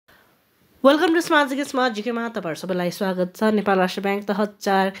Welcome to smart जिकेमा तपाईहरु सबैलाई स्वागत छ। नेपाल राष्ट्र बैंक तह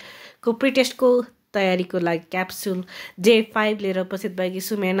 4 को प्रिटेस्टको तयारीको लागि क्याप्सुल डे 5 लिएर उपस्थित भएकी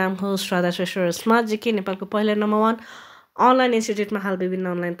छु। मेरो नाम हो श्रद्धा श्रेष्ठ र स्मार्ट जिके नेपालको पहिलो नम्बर 1 अनलाइन इन्स्टिट्युटमा हाल विभिन्न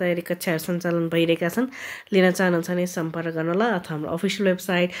अनलाइन तयारी कक्षाहरू सञ्चालन भइरहेका छन्। लिन चाहनुहुन्छ भने सम्पर्क गर्नुहोला अथवा हाम्रो अफिसियल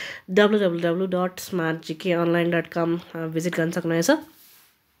वेबसाइट www.smartgkonline.com भिजिट गर्न सक्नुहुनेछ।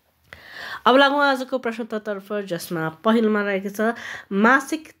 अब लागौँ आजको प्रश्नोत्तरतर्फ, जसमा पहिलोमा रहेको छ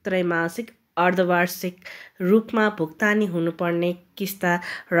मासिक, त्रैमासिक, अर्धवार्षिक रूपमा भुक्तानी हुनुपर्ने किस्ता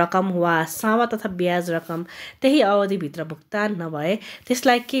रकम वा सावा तथा ब्याज रकम त्यही अवधिभित्र भुक्तान नभए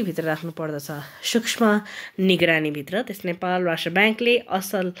त्यसलाई के भित्र राख्नु पर्दछ? सूक्ष्म निगरानीभित्र। त्यस नेपाल राष्ट्र ब्याङ्कले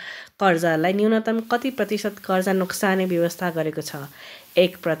असल कर्जालाई न्यूनतम कति प्रतिशत कर्जा नोक्सानी व्यवस्था गरेको छ?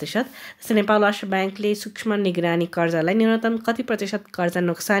 1%। त्यस्तै नेपाल राष्ट्र ब्याङ्कले सूक्ष्म निगरानी कर्जालाई न्यूनतम कति प्रतिशत कर्जा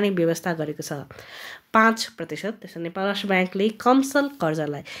नोक्सानी व्यवस्था गरेको छ? 5%। त्यस्तै नेपाल राष्ट्र ब्याङ्कले कमसल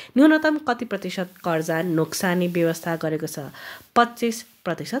कर्जालाई न्यूनतम कति प्रतिशत कर्जा नोक्सानी व्यवस्था गरेको छ?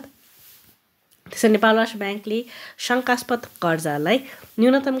 25%। त्यसै नेपाल राष्ट्र ब्याङ्कले शङ्कास्पद कर्जालाई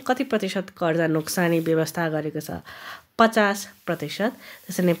न्यूनतम कति प्रतिशत कर्जा नोक्सानी व्यवस्था गरेको छ? 50%।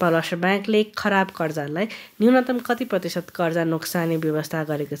 त्यसै नेपाल राष्ट्र ब्याङ्कले खराब कर्जालाई न्यूनतम कति प्रतिशत कर्जा नोक्सानी व्यवस्था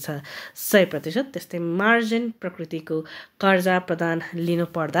गरेको छ? 100%। त्यस्तै मार्जिन प्रकृतिको कर्जा प्रदान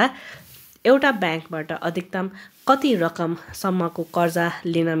लिनुपर्दा एउटा ब्याङ्कबाट अधिकतम कति रकमसम्मको कर्जा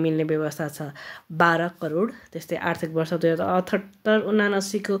लिन मिल्ने व्यवस्था छ? 12 करोड। त्यस्तै आर्थिक वर्ष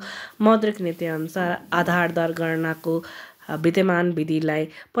 2078-79 को मौद्रिक नीति अनुसार आधार दर गणनाको विद्यमान विधिलाई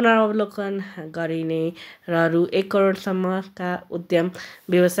पुनरावलोकन गरिने र रु 1 करोडसम्मका उद्यम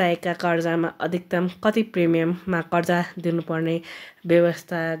व्यवसायका कर्जामा अधिकतम कति प्रिमियममा कर्जा दिनुपर्ने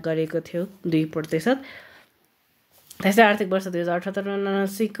व्यवस्था गरेको थियो? 2%। त्यस्तै आर्थिक वर्ष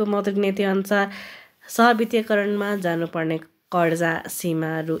 2078-79 को मौद्रिक नीति अनुसार सहवित्तीयकरणमा जानुपर्ने कर्जा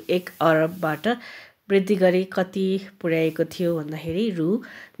सीमा रु 1 अरबबाट वृद्धि गरी कति पुर्याएको थियो भन्दाखेरि रु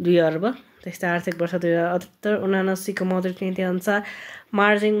 2 अर्ब। त्यस्तै आर्थिक वर्ष 2078-79 को मौद्रिक नीति अनुसार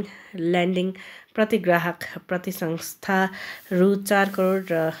मार्जिन ल्यान्डिङ प्रति ग्राहक प्रति संस्था रु 4 करोड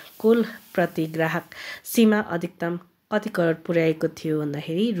र कुल प्रति ग्राहक सीमा अधिकतम कति करोड पुर्याएको थियो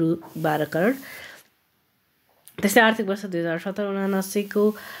भन्दाखेरि रु 12 करोड। त्यस्तै आर्थिक वर्ष 2078-79 को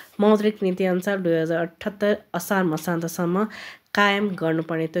मौद्रिक नीति अनुसार 2078 असार मसान्तसम्म कायम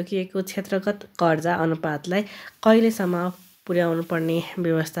गर्नुपर्ने तोकिएको क्षेत्रगत कर्जा अनुपातलाई कहिलेसम्म पुर्याउनु पर्ने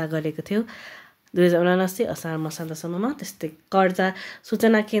व्यवस्था गरेको थियो? 2079 असार मसान्तसम्ममा। त्यस्तै कर्जा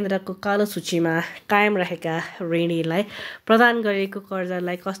सूचना केन्द्रको कालो सूचीमा कायम रहेका ऋणीलाई प्रदान गरिएको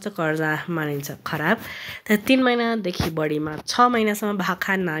कर्जालाई कस्तो कर्जा मानिन्छ? खराब। 3 महिनादेखि बढीमा 6 महिनासम्म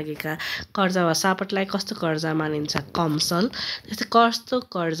भाखा नागेका कर्जा वा सापटलाई कस्तो कर्जा मानिन्छ? कमसल। त्यस्तै कस्तो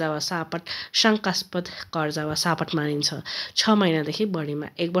कर्जा वा सापट शङ्कास्पद कर्जा वा सापट मानिन्छ? 6 महिनादेखि बढीमा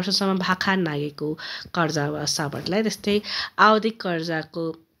 1 वर्षसम्म भाखा नागेको कर्जा वा सापटलाई। त्यस्तै आवधिक कर्जाको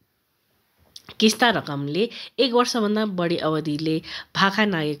किस्ता रकमले 1 वर्षभन्दा बढी अवधिले भाखा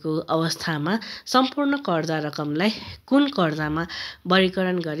नागेको अवस्थामा सम्पूर्ण कर्जा रकमलाई कुन कर्जामा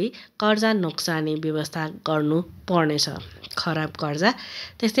वर्गीकरण गरी कर्जा नोक्सानी व्यवस्था गर्नु पर्नेछ? खराब कर्जा।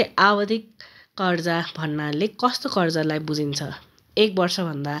 त्यस्तै आवधिक कर्जा भन्नाले कस्तो कर्जालाई बुझिन्छ? 1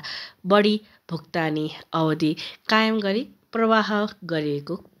 वर्षभन्दा बढी भुक्तानी अवधि कायम गरी प्रवाह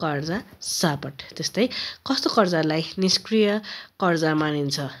गरिएको कर्जा सापट। त्यस्तै कस्तो कर्जालाई निष्क्रिय कर्जा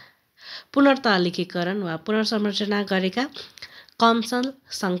मानिन्छ? पुनर्तालिकीकरण वा पुनर्संरचना गरेका कमसल,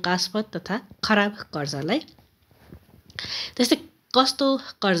 शङ्कास्पद तथा खराब कर्जालाई। त्यस्तै कस्तो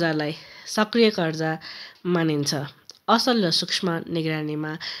कर्जालाई सक्रिय कर्जा मानिन्छ? असल र सूक्ष्म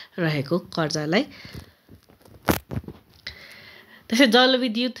निगरानीमा रहेको कर्जालाई। त्यस्तै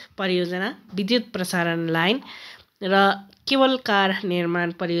जलविद्युत परियोजना, विद्युत प्रसारण लाइन र केबल कार निर्माण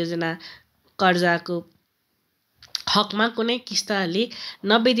परियोजना कर्जाको हकमा कुनै किस्ताले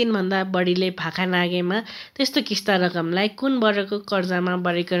 90 दिनभन्दा बढीले भाखा नागेमा त्यस्तो किस्ता रकमलाई कुन वर्गको कर्जामा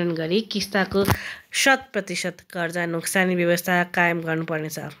वर्गीकरण गरी किस्ताको 100% कर्जा नोक्सानी व्यवस्था कायम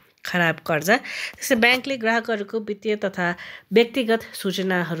गर्नुपर्नेछ? खराब कर्जा। त्यस्तै ब्याङ्कले ग्राहकहरूको वित्तीय तथा व्यक्तिगत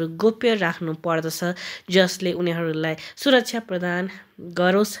सूचनाहरू गोप्य राख्नु पर्दछ जसले उनीहरूलाई सुरक्षा प्रदान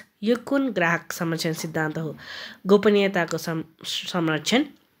गरोस्। यो कुन ग्राहक संरक्षण सिद्धान्त हो? गोपनीयताको संरक्षण।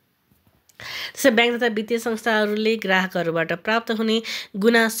 त्यसै ब्याङ्क तथा वित्तीय संस्थाहरूले ग्राहकहरूबाट प्राप्त हुने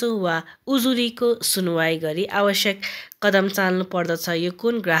गुनासो वा उजुरीको सुनवाई गरी आवश्यक कदम चाल्नु पर्दछ। यो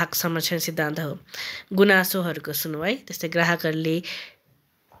कुन ग्राहक संरक्षण सिद्धान्त हो? गुनासोहरूको सुनवाई। त्यस्तै ग्राहकहरूले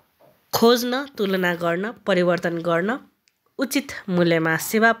खोज्न, तुलना गर्न, परिवर्तन गर्न उचित मूल्यमा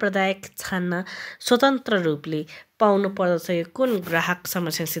सेवा प्रदायक छान्न स्वतन्त्र रूपले पाउनु पर्दछ। यो कुन ग्राहक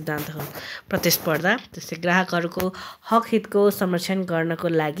संरक्षण सिद्धान्त हो? प्रतिस्पर्धा। त्यस्तै ग्राहकहरूको हक हितको संरक्षण गर्नको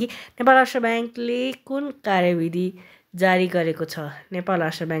लागि नेपाल राष्ट्र ब्याङ्कले कुन कार्यविधि जारी गरेको छ? नेपाल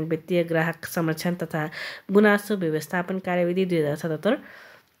राष्ट्र ब्याङ्क वित्तीय ग्राहक संरक्षण तथा गुनासो व्यवस्थापन कार्यविधि 2077।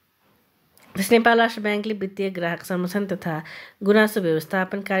 नेपाल राष्ट्र ब्याङ्कले वित्तीय ग्राहक संरक्षण तथा गुनासो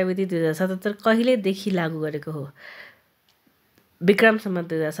व्यवस्थापन कार्यविधि 2077 कहिलेदेखि लागू गरेको हो? विक्रम सम्वत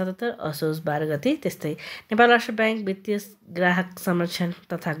 2077 असोज 12 गते। त्यस्तै नेपाल राष्ट्र ब्याङ्क वित्तीय ग्राहक संरक्षण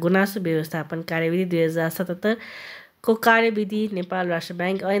तथा गुनासो व्यवस्थापन कार्यविधि 2077 को कार्यविधि नेपाल राष्ट्र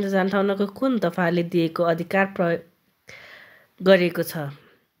ब्याङ्क ऐन 2058 को कुन दफाले दिएको अधिकार प्रयोग गरेको छ?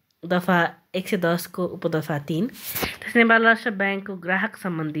 दफा 110 को उपदफा 3। नेपाल राष्ट्र ब्याङ्कको ग्राहक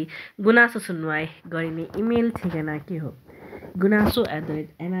सम्बन्धी गुनासो सुनवाई गरिने इमेल ठेगाना के हो?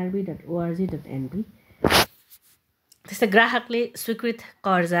 gunaso@nrb.org.np। त्यस्तै ग्राहकले स्वीकृत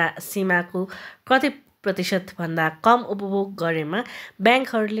कर्जा सीमाको कति प्रतिशतभन्दा कम उपभोग गरेमा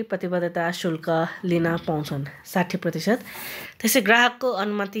ब्याङ्कहरूले प्रतिबद्धता शुल्क लिन पाउँछन्? 60%। त्यसै ग्राहकको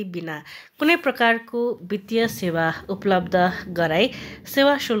अनुमति बिना कुनै प्रकारको वित्तीय सेवा उपलब्ध गराई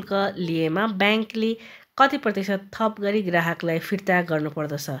सेवा शुल्क लिएमा ब्याङ्कले कति प्रतिशत थप गरी ग्राहकलाई फिर्ता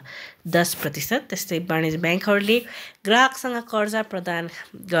गर्नुपर्दछ? 10%। त्यस्तै वाणिज्य ब्याङ्कहरूले ग्राहकसँग कर्जा प्रदान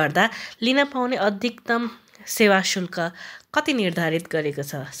गर्दा लिन पाउने अधिकतम सेवा शुल्क कति निर्धारित गरेको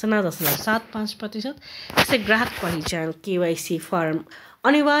छ? 0.75%। त्यस्तै ग्राहक पहिचान KYC फर्म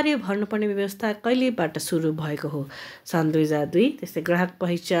अनिवार्य भर्नुपर्ने व्यवस्था कहिलेबाट सुरु भएको हो? सन् 2002। त्यस्तै ग्राहक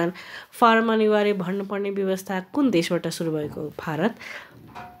पहिचान फर्म अनिवार्य भर्नुपर्ने व्यवस्था कुन देशबाट सुरु भएको हो? भारत।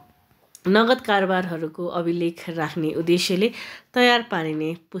 नगद कारोबारहरूको अभिलेख राख्ने उद्देश्यले तयार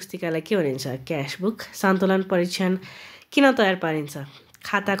पारिने पुस्तिकालाई के भनिन्छ? Cash book. सन्तुलन परीक्षण किन तयार पारिन्छ?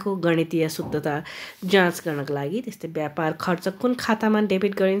 खाताको गणितीय शुद्धता जाँच गर्नको लागि। त्यस्तै व्यापार खर्च कुन खातामा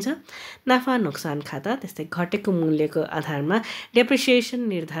डेबिट गरिन्छ? नाफा नोक्सान खाता। त्यस्तै घटेको मूल्यको आधारमा डेप्रिसिएसन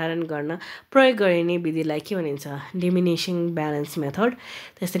निर्धारण गर्न प्रयोग गरिने विधिलाई के भनिन्छ? Diminishing balance method.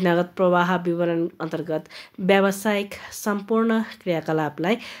 त्यस्तै नगद प्रवाह विवरण अन्तर्गत व्यावसायिक सम्पूर्ण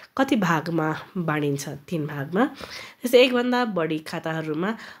क्रियाकलापलाई कति भागमा बाँडिन्छ? 3 भागमा। त्यस्तै एकभन्दा बढी खाताहरूमा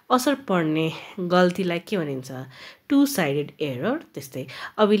असर पर्ने गल्तीलाई के भनिन्छ? To sided error. त्यस्तै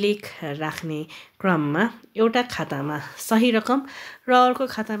अभिलेख राख्ने क्रममा एउटा खातामा सही रकम र अर्को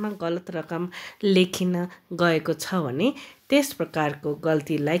खातामा गलत रकम लेखिन गएको छ भने त्यस प्रकारको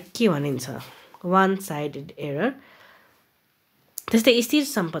गल्तीलाई के भनिन्छ? One sided error. त्यस्तै स्थिर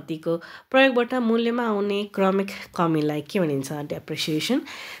सम्पत्तिको प्रयोगबाट मूल्यमा आउने क्रमिक कमीलाई के भनिन्छ? डेप्रिसिएसन।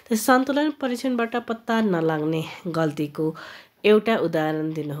 त्यस्तै सन्तुलन परीक्षणबाट पत्ता नलाग्ने गल्तीको एउटा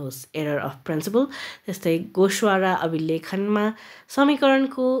उदाहरण दिनुहोस्? Error of principal. त्यस्तै गोश्वारा अभिलेखनमा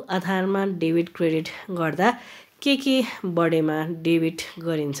समीकरणको आधारमा डेबिट क्रेडिट गर्दा के बढेमा डेबिट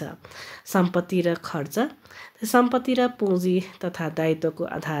गरिन्छ? सम्पत्ति र खर्च। सम्पत्ति र पुँजी तथा दायित्वको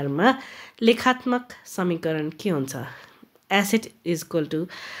आधारमा लेखात्मक समीकरण के हुन्छ? Asset is equal to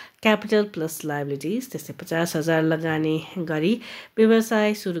capital plus liabilities. त्यस्तै 50,000 लगानी गरी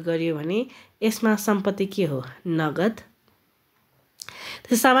व्यवसाय सुरु गरियो भने यसमा सम्पत्ति के हो? नगद।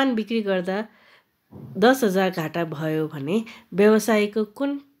 सामान बिक्री गर्दा 10,000 घाटा भयो भने व्यवसायको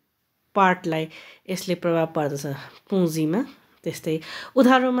कुन पार्टलाई यसले प्रभाव पर्दछ? पुँजीमा। त्यस्तै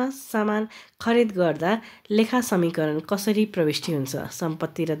उधारोमा सामान खरिद गर्दा लेखा समीकरण कसरी प्रविष्टि हुन्छ?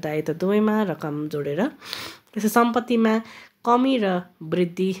 सम्पत्ति र दायित्व दुवैमा रकम जोडेर। त्यस्तै सम्पत्तिमा कमी र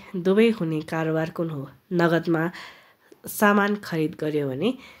वृद्धि दुवै हुने कारोबार कुन हो? नगदमा सामान खरिद गर्यो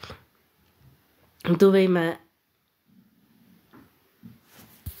भने दुवैमा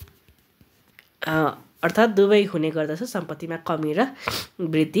अर्थात् दुवै हुने गर्दछ, सम्पत्तिमा कमी र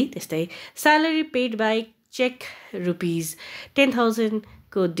वृद्धि। त्यस्तै स्यालेरी पेड बाई चेक ₹10,000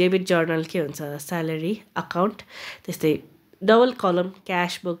 को डेबिट जर्नल के हुन्छ? Salary account. त्यस्तै डबल कलम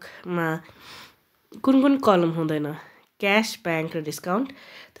क्यास बुकमा कुन कलम हुँदैन? क्यास, ब्याङ्क र डिस्काउन्ट।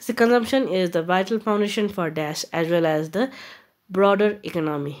 त्यस्तै consumption is the vital foundation for dash as well as the brother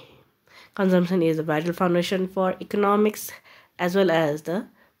economy. Consumption is the vital foundation for economics as well as the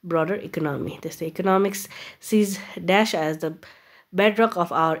broader economy. त्यस्तै economics sees dash as the bedrock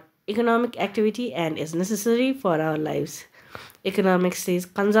of our economic activity and is necessary for our lives. Economics sees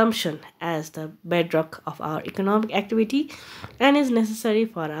consumption as the bedrock of our economic activity and is necessary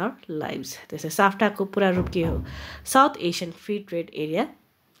for our lives. त्यस्तै SAFTA को पूरा रूप के हो? South Asian free trade area.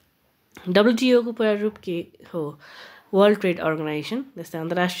 WTO को पूरा रूप के हो? वर्ल्ड ट्रेड अर्गनाइजेसन जस्तै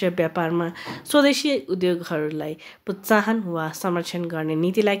अन्तर्राष्ट्रिय व्यापारमा स्वदेशी उद्योगहरूलाई प्रोत्साहन वा संरक्षण गर्ने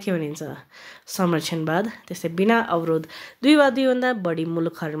नीतिलाई के भनिन्छ संरक्षणवाद। त्यस्तै बिना अवरोध दुई वा दुईभन्दा बढी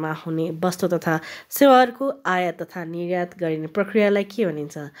मुलुकहरूमा हुने वस्तु तथा सेवाहरूको आयात तथा निर्यात गरिने प्रक्रियालाई के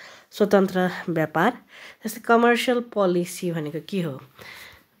भनिन्छ स्वतन्त्र व्यापार। त्यस्तै कमर्सियल पोलिसी भनेको के हो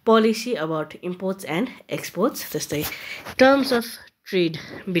policy about imports and exports. त्यस्तै terms of trade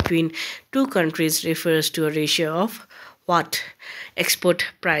between two countries refers to a ratio of what export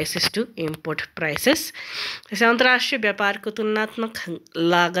prices to import prices। त्यसै अन्तर्राष्ट्रिय व्यापारको तुलनात्मक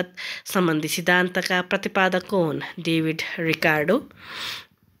लागत सम्बन्धी सिद्धान्तका प्रतिपादक को हुन् डेभिड रिकार्डो।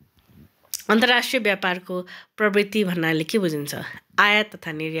 अन्तर्राष्ट्रिय व्यापारको प्रवृत्ति भन्नाले के बुझिन्छ आयात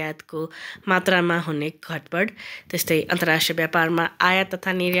तथा निर्यातको मात्रामा हुने घटबढ। त्यस्तै अन्तर्राष्ट्रिय व्यापारमा आयात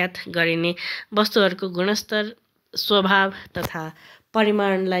तथा निर्यात गरिने वस्तुहरूको गुणस्तर स्वभाव तथा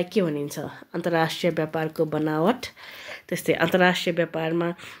परिमाणलाई के भनिन्छ अन्तर्राष्ट्रिय व्यापारको बनावट। त्यस्तै अन्तर्राष्ट्रिय व्यापारमा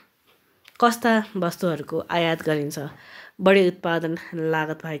कस्ता वस्तुहरूको आयात गरिन्छ बढी उत्पादन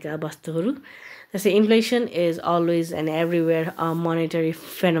लागत भएका वस्तुहरू। त्यस्तै inflation is always and everywhere a monetary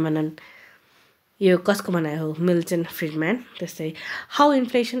phenomenon यो कसको भनाइ हो मिल्टन फ्रिडम्यान। त्यस्तै how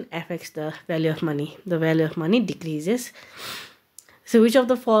inflation effects the value of money the value of money decreases. So which of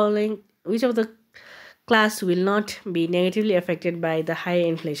the class will not be negatively affected by the high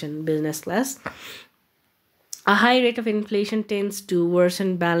inflation business class। A high rate of inflation tends to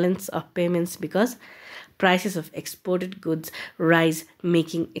worsen balance of payments because prices of exported goods rise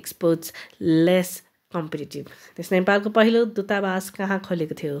making exports less competitive। त्यस नेपालको पहिलो दूतावास कहाँ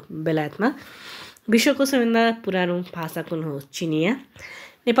खोलेको थियो बेलायतमा। विश्वको सबैभन्दा पुरानो भाषा कुन हो चिनिया।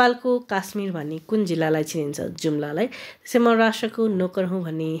 नेपालको काश्मीर भन्ने कुन जिल्लालाई चिनिन्छ जुम्लालाई। त्यसै म राष्ट्रको नोकर हुँ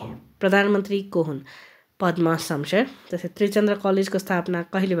भन्ने प्रधानमन्त्री को हुन् पद्म शमशेर। त्यसै त्रिचन्द्र कलेजको स्थापना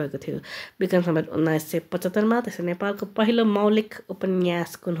कहिले भएको थियो विक्रम सम्वत 1975 त्यसै नेपालको पहिलो मौलिक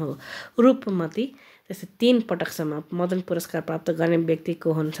उपन्यास कुन हो रूपमती। त्यसै 3 पटकसम्म मदन पुरस्कार प्राप्त गर्ने व्यक्ति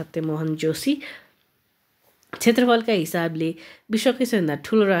को हुन् सत्यमोहन जोशी। क्षेत्रफलका हिसाबले विश्वकै सबैभन्दा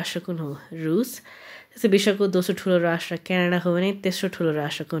ठुलो राष्ट्र कुन हो रुस। त्यसै विश्वको दोस्रो ठुलो राष्ट्र क्यानाडा हो भने तेस्रो ठुलो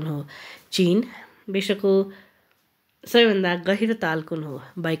राष्ट्र कुन हो चीन। विश्वको सबैभन्दा गहिरो ताल कुन हो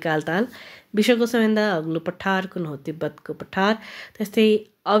बैकाल ताल। विश्वको सबैभन्दा अग्लो पठार कुन हो तिब्बतको पठार। त्यस्तै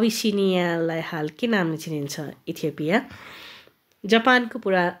अबिसिनियालाई हाल के नामले चिनिन्छ इथियोपिया। जापानको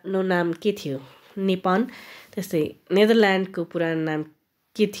पुरानो नाम के थियो निपन। त्यस्तै नेदरल्यान्डको पुरानो नाम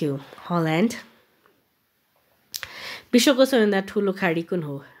के थियो हल्यान्ड। विश्वको सबैभन्दा ठुलो खाडी कुन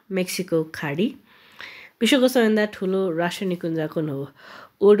हो मेक्सिको खाडी। विश्वको सबैभन्दा ठुलो राष्ट्रिय निकुञ्ज कुन हो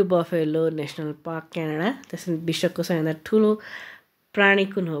would buffalo national park Canada. त्यसै विश्वको सबैभन्दा ठुलो प्राणी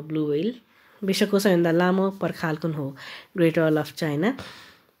कुन हो ब्लू व्हेल। विश्वको सबैभन्दा लामो पर्खाल कुन हो ग्रेट वल अफ चाइना।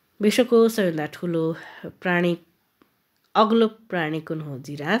 विश्वको सबैभन्दा ठुलो प्राणी अग्लो प्राणी कुन हो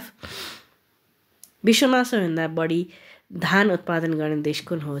जिराफ। विश्वमा सबैभन्दा बढी धान उत्पादन गर्ने देश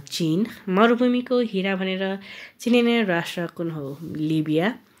कुन हो चीन। मरुभूमिको हिरा भनेर चिनिने राष्ट्र कुन हो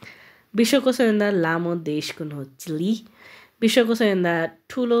लिबिया। विश्वको सबैभन्दा लामो देश कुन हो चिली। विश्वको सबैभन्दा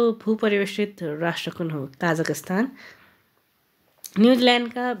ठुलो भूपरिवेष्टित राष्ट्र कुन हो काजाखस्तान।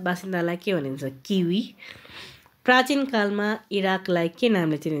 न्युजिल्यान्डका बासिन्दालाई के भनिन्छ किवी। प्राचीन कालमा इराकलाई के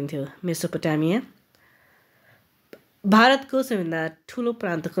नामले चिनिन्थ्यो मेसोपोटामिया। भारतको सबैभन्दा ठुलो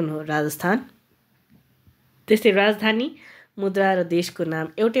प्रान्त कुन हो राजस्थान। त्यस्तै राजधानी मुद्रा र देशको नाम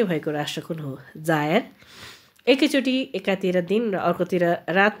एउटै भएको राष्ट्र कुन हो जायर। एकैचोटि एकातिर दिन र अर्कोतिर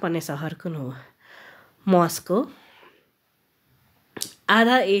रात पर्ने सहर कुन हो मस्को।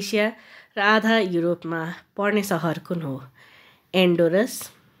 आधा एसिया र आधा युरोपमा पर्ने सहर कुन हो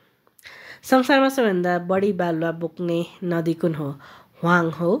एन्डोरस। संसारमा सबैभन्दा बढी बालुवा बोक्ने नदी कुन हो ह्वाङ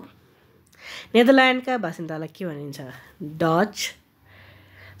हो। नेदरल्यान्डका बासिन्दालाई के भनिन्छ डच।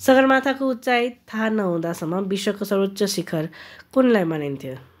 सगरमाथाको उचाइ थाहा नहुँदासम्म विश्वको सर्वोच्च शिखर कुनलाई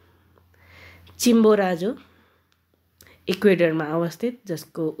मानिन्थ्यो चिम्बोराजो इक्वेडरमा अवस्थित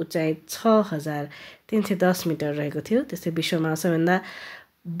जसको उचाइ 6310 मिटर रहेको थियो। त्यस्तै विश्वमा सबैभन्दा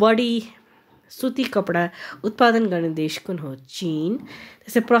बढी सुती कपडा उत्पादन गर्ने देश कुन हो चीन।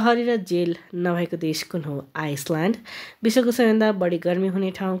 त्यस्तै प्रहरी र जेल नभएको देश कुन हो आइसल्यान्ड। विश्वको सबैभन्दा बढी गर्मी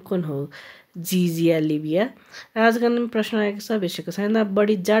हुने ठाउँ कुन हो जिजिया लिबिया। राजगणना प्रश्न आएको छ विश्वको सबैभन्दा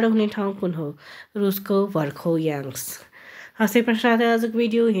बढी जाडो हुने ठाउँ कुन हो रुसको भर्खोयाङ्स। हस्तै प्रश्न आजको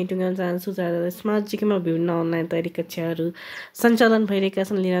भिडियो यहीँ टुङ्ग्याउन चाहन्छु। स्मार्ट जिकेमा विभिन्न अनलाइन तयारी कक्षाहरू सञ्चालन भइरहेका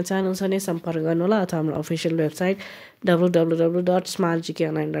छन्। लिन चाहनुहुन्छ भने सम्पर्क गर्नुहोला अथवा हाम्रो अफिसियल वेबसाइट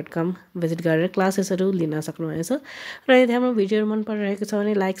www.smartgkonline.com भिजिट गरेर क्लासेसहरू लिन सक्नुहुनेछ। र यदि हाम्रो भिडियोहरू मन परिरहेको छ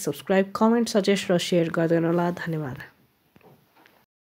भने लाइक सब्सक्राइब कमेन्ट सजेस्ट र सेयर गर्दै गर्नुहोला। धन्यवाद।